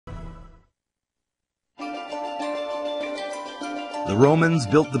The Romans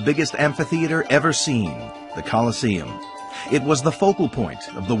built the biggest amphitheater ever seen, the Colosseum. It was the focal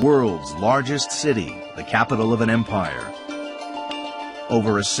point of the world's largest city, the capital of an empire.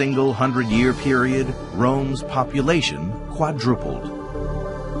 Over a single 100-year period, Rome's population quadrupled.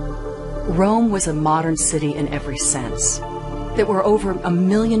 Rome was a modern city in every sense. There were over 1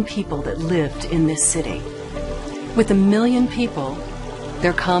 million people that lived in this city. With 1 million people,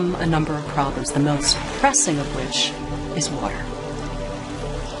 there come a number of problems, the most pressing of which is water.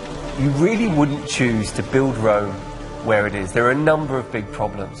 You really wouldn't choose to build Rome where it is. There are a number of big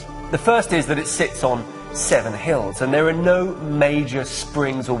problems. The first is that it sits on 7 hills, and there are no major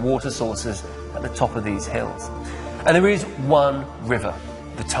springs or water sources at the top of these hills. And there is one river,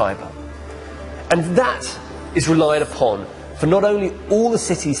 the Tiber. And that is relied upon for not only all the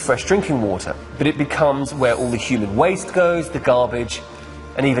city's fresh drinking water, but it becomes where all the human waste goes, the garbage,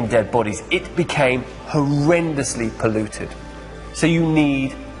 and even dead bodies. It became horrendously polluted. So you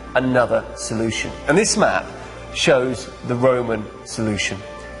need another solution. And this map shows the Roman solution.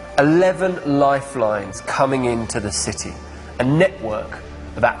 11 lifelines coming into the city, a network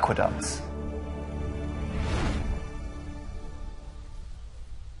of aqueducts.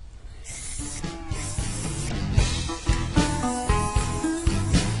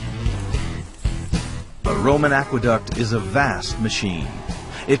 A Roman aqueduct is a vast machine.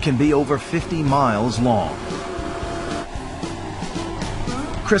 It can be over 50 miles long.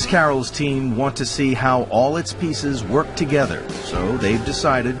 Chris Carroll's team want to see how all its pieces work together, so they've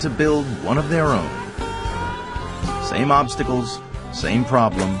decided to build one of their own. Same obstacles, same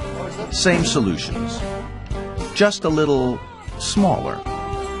problem, same solutions. Just a little smaller.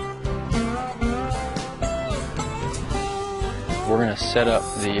 We're going to set up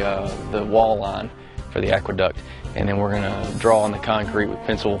the wall line for the aqueduct, and then we're going to draw on the concrete with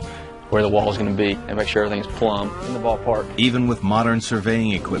pencil where the wall is going to be and make sure everything's plumb in the ballpark. Even with modern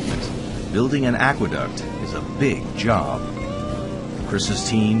surveying equipment, building an aqueduct is a big job. Chris's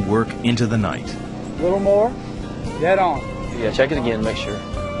team work into the night. A little more, dead on. Yeah, check it again, make sure.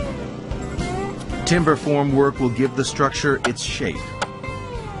 Timber form work will give the structure its shape.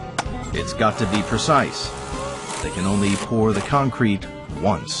 It's got to be precise. They can only pour the concrete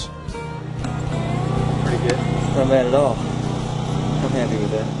once. Pretty good. Not bad at all. I'm happy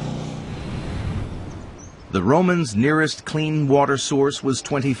with that. The Romans' nearest clean water source was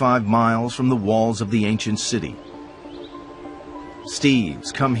 25 miles from the walls of the ancient city.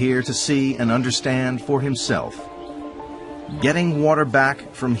 Steve's come here to see and understand for himself. Getting water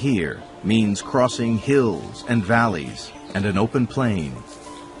back from here means crossing hills and valleys and an open plain.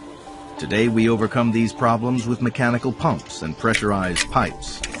 Today we overcome these problems with mechanical pumps and pressurized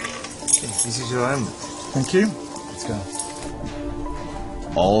pipes. This is your end. Thank you. Let's go.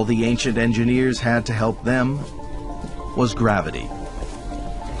 All the ancient engineers had to help them was gravity.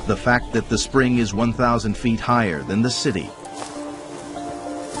 The fact that the spring is 1,000 feet higher than the city.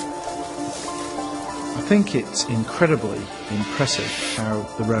 I think it's incredibly impressive how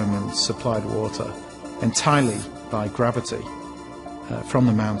the Romans supplied water entirely by gravity from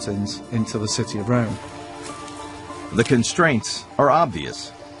the mountains into the city of Rome. The constraints are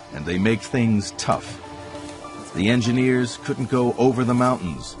obvious, and they make things tough. The engineers couldn't go over the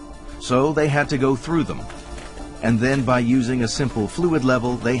mountains, so they had to go through them. And then by using a simple fluid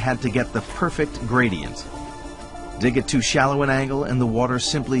level, they had to get the perfect gradient. Dig it too shallow an angle and the water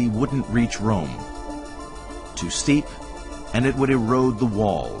simply wouldn't reach Rome. Too steep, and it would erode the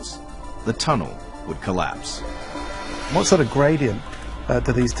walls. The tunnel would collapse. What sort of gradient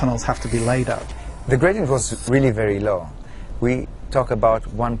do these tunnels have to be laid at? The gradient was really very low. We talk about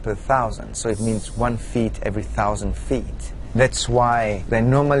 1 per 1,000, so it means 1 feet every 1,000 feet. That's why they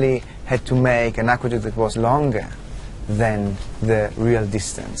normally had to make an aqueduct that was longer than the real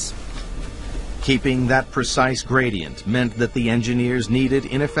distance. Keeping that precise gradient meant that the engineers needed,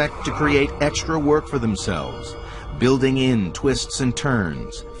 in effect, to create extra work for themselves, building in twists and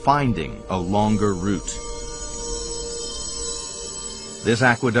turns, finding a longer route. This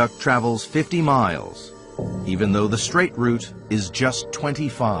aqueduct travels 50 miles, even though the straight route is just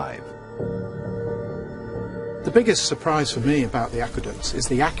 25. The biggest surprise for me about the aqueducts is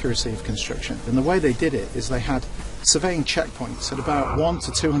the accuracy of construction. And the way they did it is they had surveying checkpoints at about 100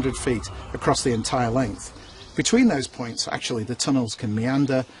 to 200 feet across the entire length. Between those points, actually, the tunnels can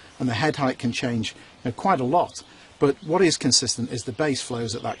meander and the head height can change quite a lot. But what is consistent is the base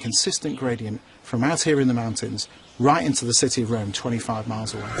flows at that consistent gradient from out here in the mountains right into the city of Rome, 25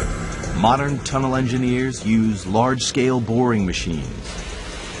 miles away. Modern tunnel engineers use large-scale boring machines.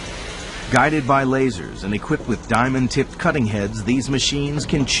 Guided by lasers and equipped with diamond-tipped cutting heads, these machines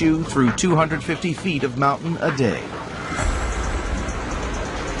can chew through 250 feet of mountain a day.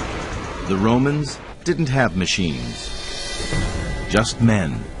 The Romans didn't have machines, just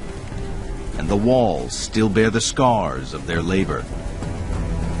men. And the walls still bear the scars of their labor.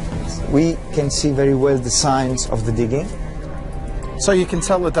 We can see very well the signs of the digging. So you can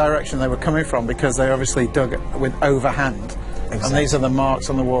tell the direction they were coming from because they obviously dug with overhand. Exactly. And these are the marks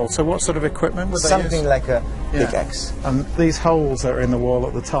on the wall. So what sort of equipment would they use? Something like a pickaxe. And these holes that are in the wall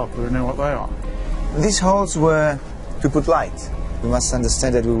at the top, do we know what they are? These holes were to put light. We must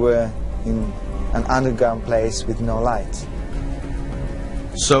understand that we were in an underground place with no light.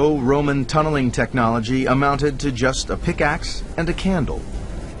 So Roman tunneling technology amounted to just a pickaxe and a candle.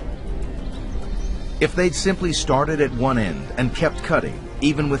 If they'd simply started at one end and kept cutting,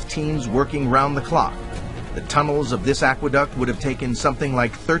 even with teams working round the clock, the tunnels of this aqueduct would have taken something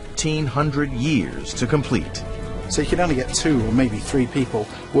like 1,300 years to complete. So you could only get 2 or maybe 3 people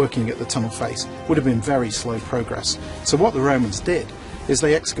working at the tunnel face. Would have been very slow progress. So what the Romans did is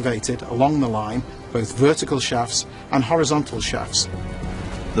they excavated along the line both vertical shafts and horizontal shafts.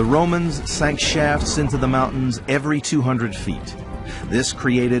 The Romans sank shafts into the mountains every 200 feet. This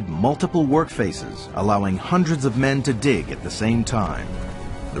created multiple work faces, allowing hundreds of men to dig at the same time.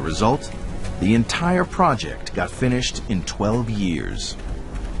 The result? The entire project got finished in 12 years.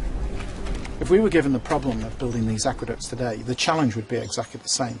 If we were given the problem of building these aqueducts today, the challenge would be exactly the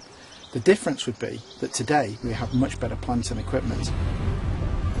same. The difference would be that today we have much better plants and equipment.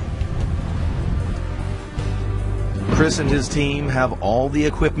 Chris and his team have all the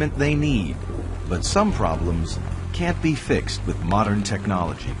equipment they need, but some problems can't be fixed with modern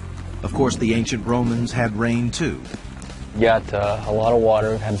technology. Of course, the ancient Romans had rain too. We got a lot of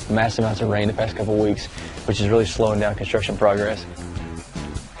water, had massive amounts of rain the past couple of weeks, which is really slowing down construction progress.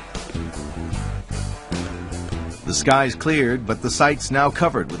 The sky's cleared, but the site's now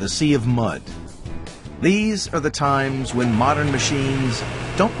covered with a sea of mud. These are the times when modern machines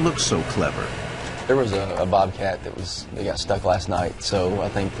don't look so clever. There was a bobcat that got stuck last night, so I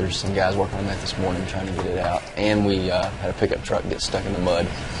think there's some guys working on that this morning trying to get it out. And we had a pickup truck get stuck in the mud.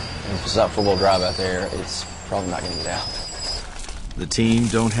 And if it's not four-wheel drive out there, it's probably not going to get out. The team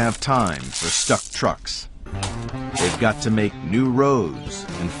don't have time for stuck trucks. They've got to make new roads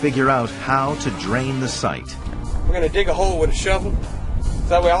and figure out how to drain the site. We're going to dig a hole with a shovel, so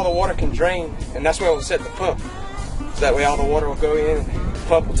that way all the water can drain, and that's where we'll set the pump. So that way all the water will go in, and the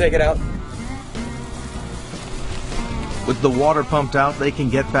pump will take it out. With the water pumped out, they can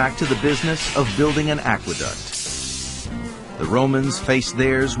get back to the business of building an aqueduct. The Romans faced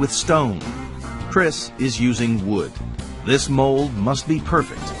theirs with stone. Chris is using wood. This mold must be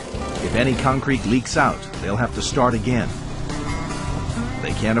perfect. If any concrete leaks out, they'll have to start again.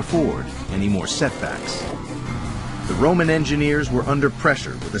 They can't afford any more setbacks. The Roman engineers were under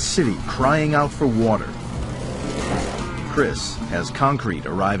pressure with the city crying out for water. Chris has concrete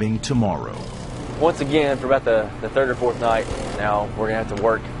arriving tomorrow. Once again, for about the third or fourth night now, we're going to have to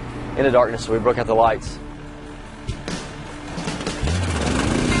work in the darkness, so we broke out the lights.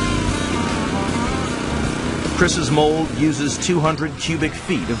 Chris's mold uses 200 cubic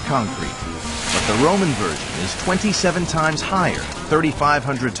feet of concrete, but the Roman version is 27 times higher,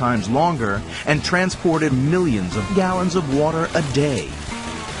 3,500 times longer, and transported millions of gallons of water a day.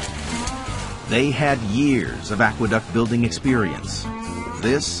 They had years of aqueduct building experience.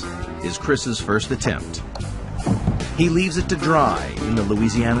 This is Chris's first attempt. He leaves it to dry in the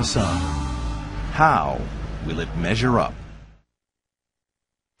Louisiana sun. How will it measure up?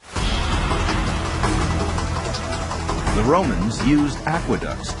 The Romans used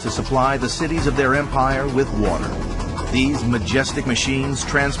aqueducts to supply the cities of their empire with water. These majestic machines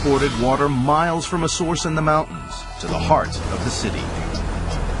transported water miles from a source in the mountains to the heart of the city.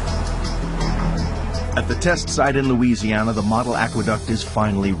 At the test site in Louisiana, the model aqueduct is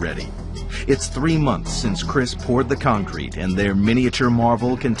finally ready. It's 3 months since Chris poured the concrete, and their miniature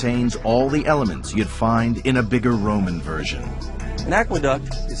marvel contains all the elements you'd find in a bigger Roman version. An aqueduct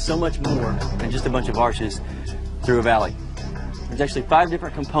is so much more than just a bunch of arches through a valley. There's actually 5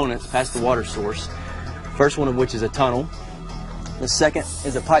 different components past the water source. First one of which is a tunnel. The second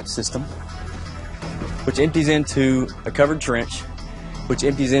is a pipe system, which empties into a covered trench, which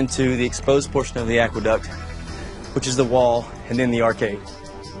empties into the exposed portion of the aqueduct, which is the wall, and then the arcade.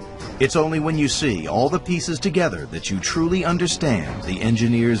 It's only when you see all the pieces together that you truly understand the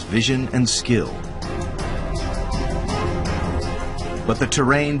engineer's vision and skill. But the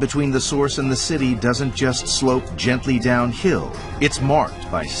terrain between the source and the city doesn't just slope gently downhill. It's marked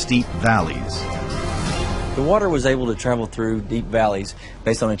by steep valleys. The water was able to travel through deep valleys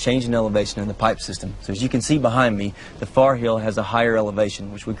based on a change in elevation in the pipe system. So as you can see behind me, the far hill has a higher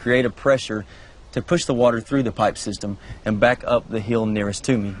elevation, which would create a pressure to push the water through the pipe system and back up the hill nearest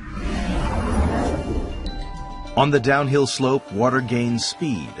to me. On the downhill slope, water gains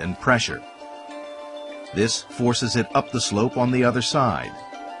speed and pressure. This forces it up the slope on the other side,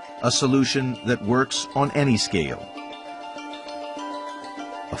 a solution that works on any scale.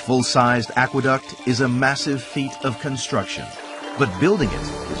 A full-sized aqueduct is a massive feat of construction, but building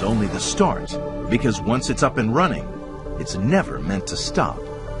it is only the start, because once it's up and running, it's never meant to stop.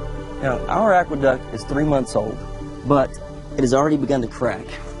 Now, our aqueduct is 3 months old, but it has already begun to crack,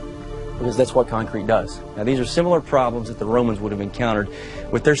 because that's what concrete does. Now, these are similar problems that the Romans would have encountered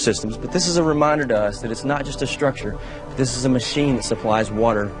with their systems, but this is a reminder to us that it's not just a structure, but this is a machine that supplies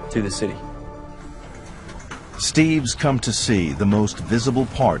water to the city. Steve's come to see the most visible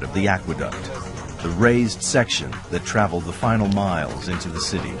part of the aqueduct, the raised section that traveled the final miles into the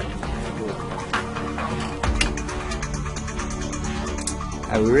city.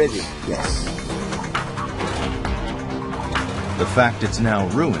 Are we ready? Yes. The fact it's now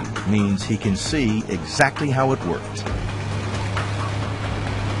ruined means he can see exactly how it worked,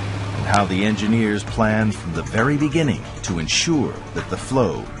 and how the engineers planned from the very beginning to ensure that the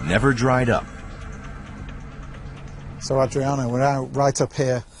flow never dried up. So Adriano, we're now right up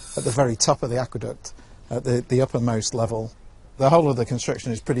here at the very top of the aqueduct, at the uppermost level. The whole of the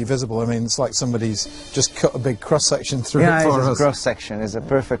construction is pretty visible. I mean, it's like somebody's just cut a big cross-section through it for us. Yeah, it's a cross-section. It's a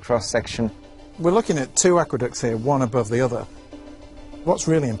perfect cross-section. We're looking at two aqueducts here, one above the other. What's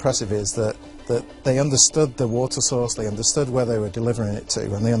really impressive is that they understood the water source, they understood where they were delivering it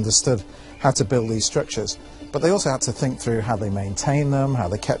to, and they understood how to build these structures. But they also had to think through how they maintained them, how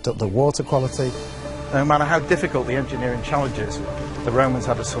they kept up the water quality. No matter how difficult the engineering challenges, the Romans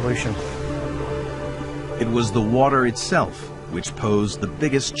had a solution. It was the water itself which posed the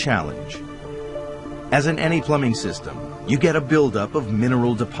biggest challenge. As in any plumbing system, you get a buildup of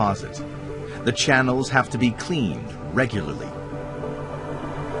mineral deposit. The channels have to be cleaned regularly.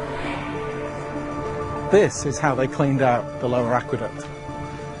 This is how they cleaned out the lower aqueduct.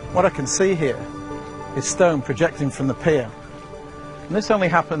 What I can see here is stone projecting from the pier. And this only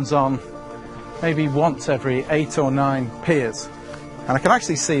happens on maybe once every 8 or 9 piers. And I can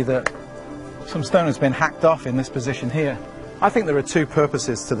actually see that some stone has been hacked off in this position here. I think there are two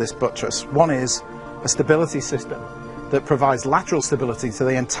purposes to this buttress. One is a stability system that provides lateral stability to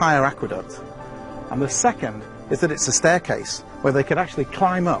the entire aqueduct. And the second is that it's a staircase where they could actually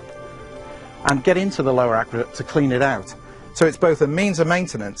climb up and get into the lower aqueduct to clean it out. So it's both a means of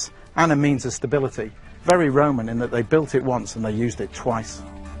maintenance and a means of stability. Very Roman in that they built it once and they used it twice.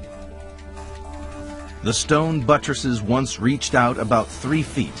 The stone buttresses once reached out about 3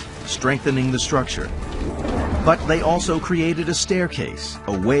 feet, strengthening the structure. But they also created a staircase,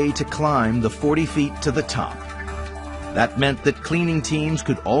 a way to climb the 40 feet to the top. That meant that cleaning teams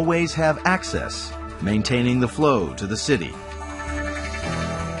could always have access, maintaining the flow to the city.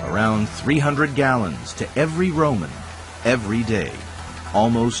 Around 300 gallons to every Roman, every day.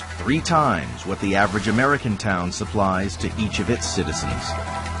 Almost 3 times what the average American town supplies to each of its citizens.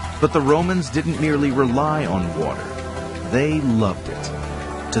 But the Romans didn't merely rely on water. They loved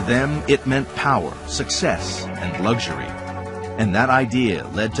it. To them, it meant power, success, and luxury. And that idea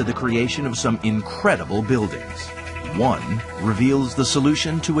led to the creation of some incredible buildings. One reveals the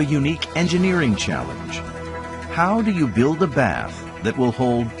solution to a unique engineering challenge. How do you build a bath that will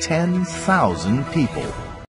hold 10,000 people?